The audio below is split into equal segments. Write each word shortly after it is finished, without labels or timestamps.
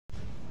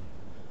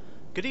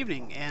Good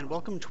evening, and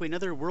welcome to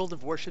another World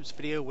of Warships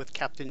video with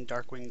Captain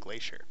Darkwing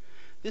Glacier.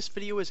 This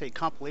video is a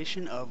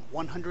compilation of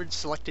 100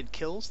 selected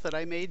kills that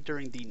I made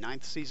during the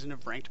 9th season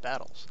of Ranked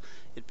Battles.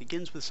 It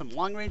begins with some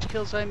long-range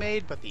kills I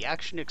made, but the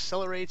action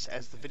accelerates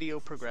as the video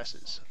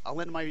progresses. I'll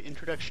end my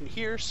introduction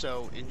here,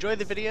 so enjoy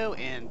the video,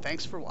 and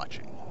thanks for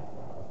watching.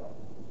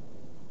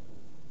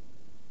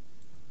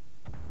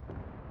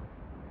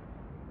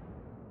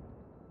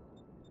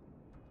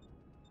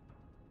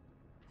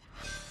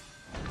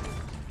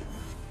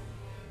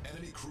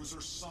 Enemy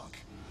cruiser sunk.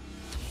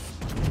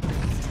 Off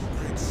to a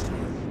great start.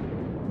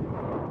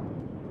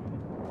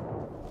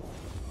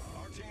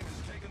 Our team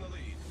has taken the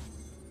lead.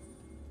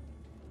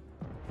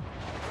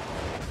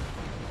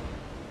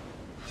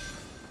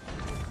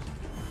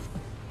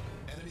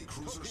 Enemy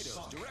cruiser torpedoes,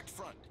 sunk. Direct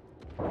front.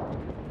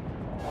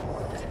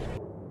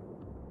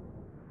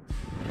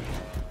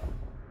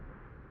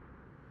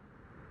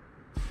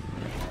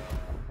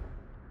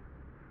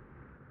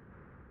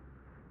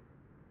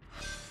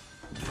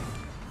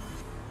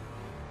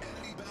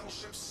 Enemy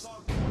battleship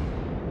sunk.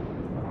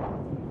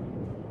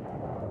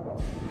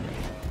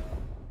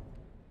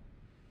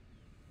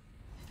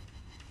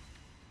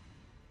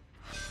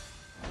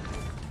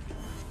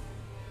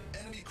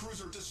 Enemy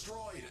cruiser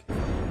destroyed.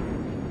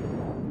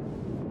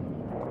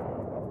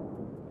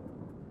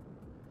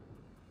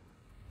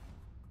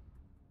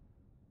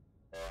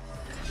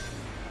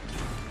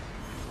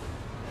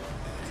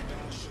 Enemy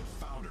battleship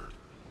foundered.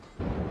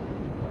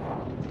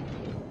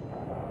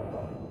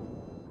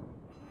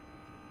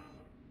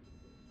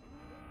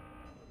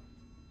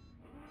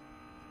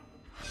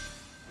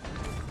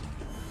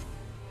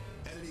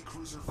 Enemy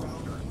cruiser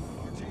foundered.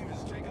 Our team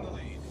has taken the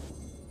lead.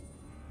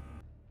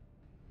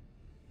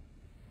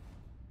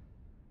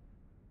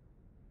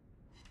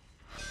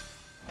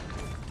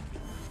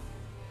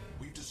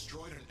 We've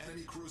destroyed an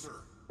enemy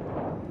cruiser.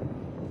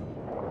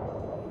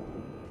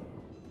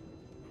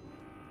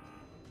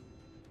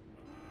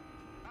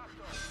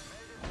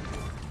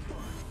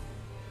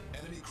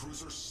 Enemy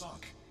cruiser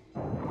sunk.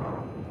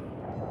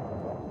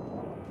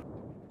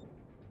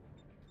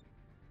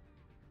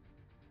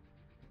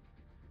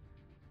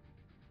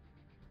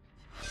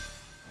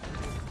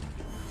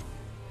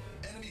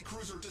 Enemy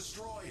cruiser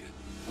destroyed.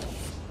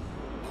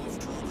 Off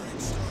to a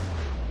great start.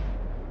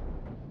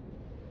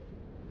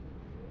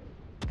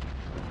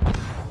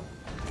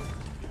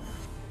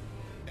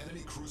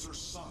 Enemy cruiser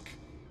sunk.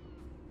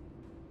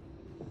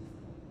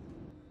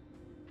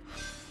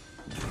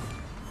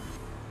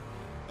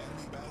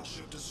 Enemy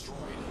battleship destroyed.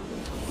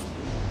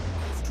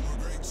 Off to a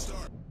great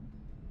start.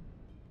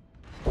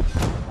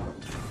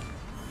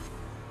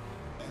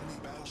 Enemy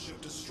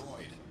battleship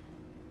destroyed.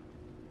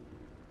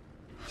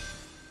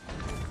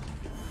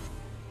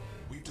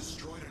 We've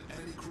destroyed an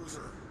enemy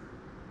cruiser.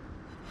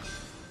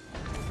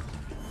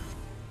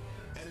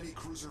 Enemy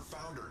cruiser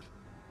foundered.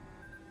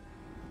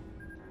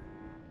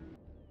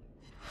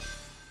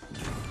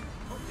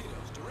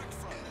 Torpedoes, direct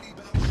front. Enemy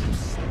battleship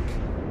sunk.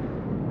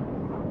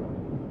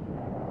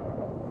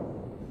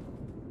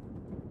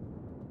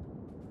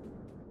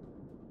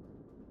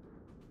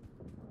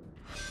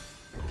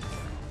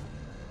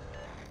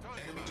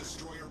 Enemy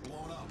destroyer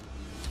blown up.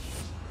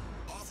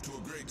 Off to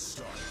a great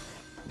start.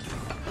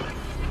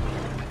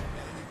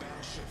 Enemy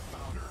battleship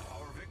foundered.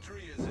 Our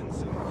victory is in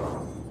sight.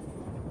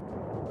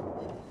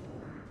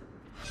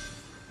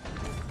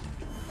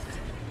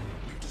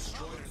 We've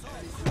destroyed an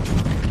enemy cruiser.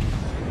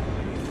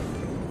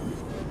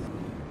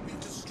 We've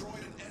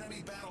destroyed an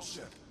enemy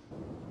battleship.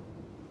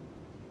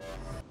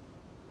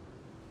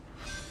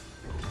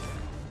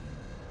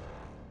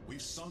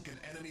 We've sunk an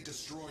enemy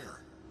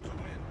destroyer. To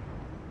win.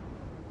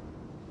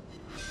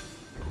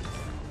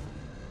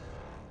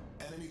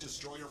 Enemy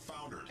destroyer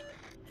foundered.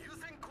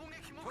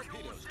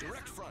 Torpedoes,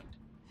 direct front.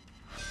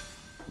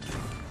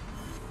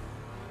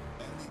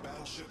 Enemy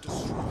battleship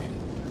destroyed.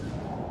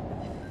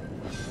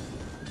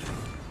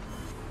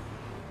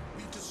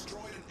 We've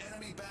destroyed an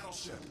enemy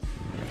battleship.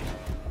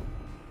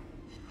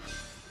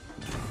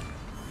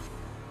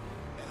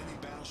 Enemy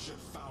battleship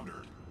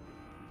foundered.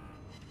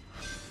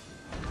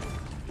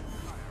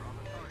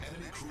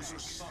 Enemy cruiser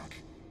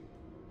sunk.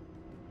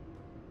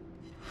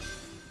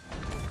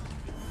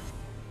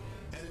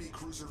 Enemy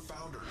cruiser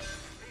foundered.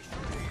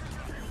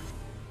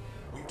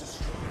 We've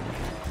destroyed an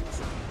enemy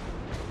cruiser.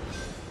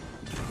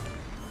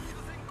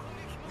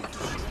 We've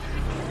destroyed an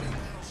enemy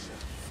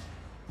battleship.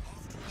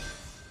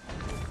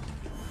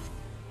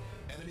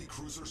 Enemy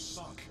cruiser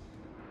sunk.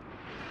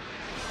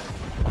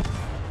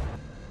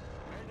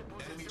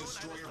 Enemy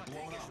destroyer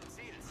blown up.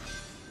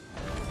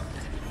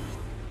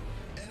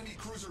 Enemy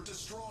cruiser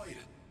destroyed.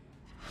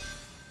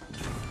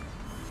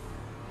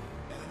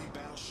 Enemy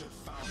battleship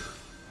foundered.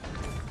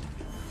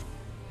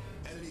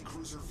 Enemy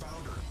cruiser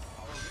foundered.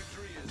 Our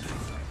victory is in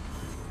sight.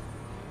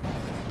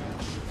 Enemy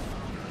battleship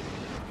foundered.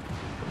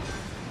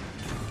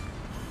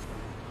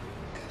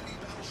 Enemy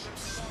battleship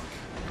sunk.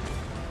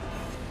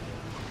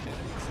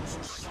 Enemy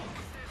cruiser sunk.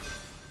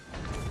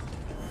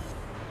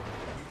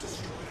 We've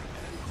destroyed an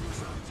enemy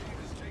cruiser. Our team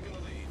has taken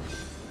the lead.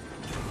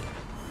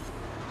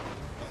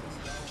 Enemy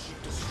battleship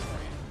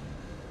destroyed.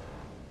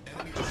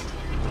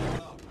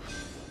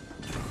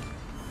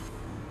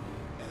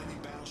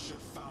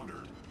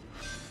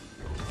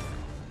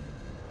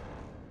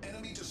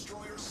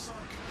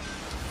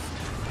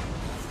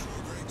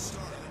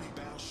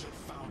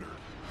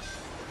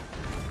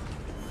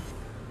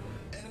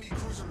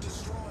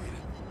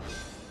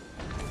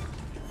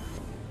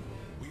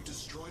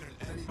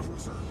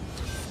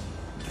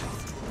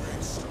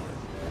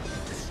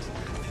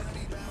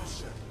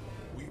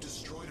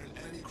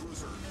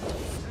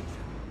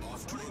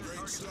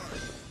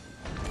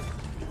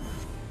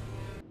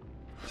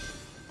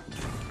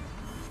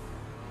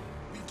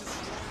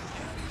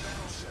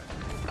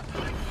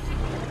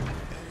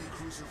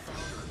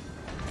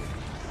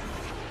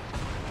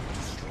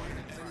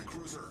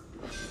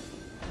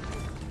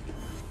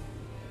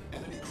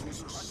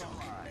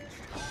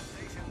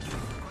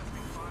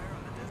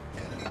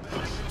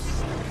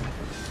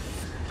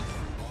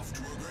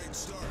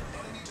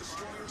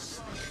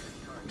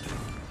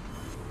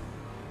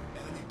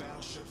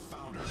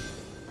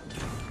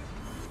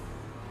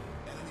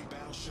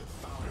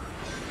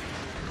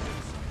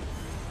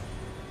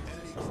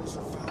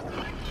 cruiser foundered.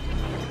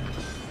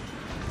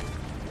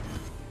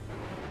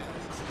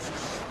 Enemy cruiser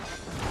sunk.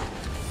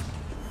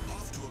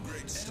 Off to a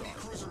great start. Enemy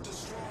cruiser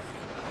destroyed.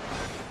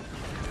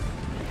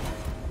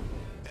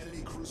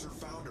 Enemy cruiser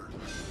foundered.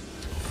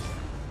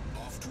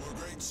 Off to a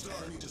great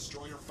start. Enemy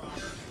destroyer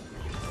foundered.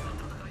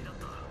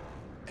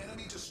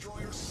 Enemy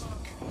destroyer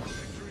sunk.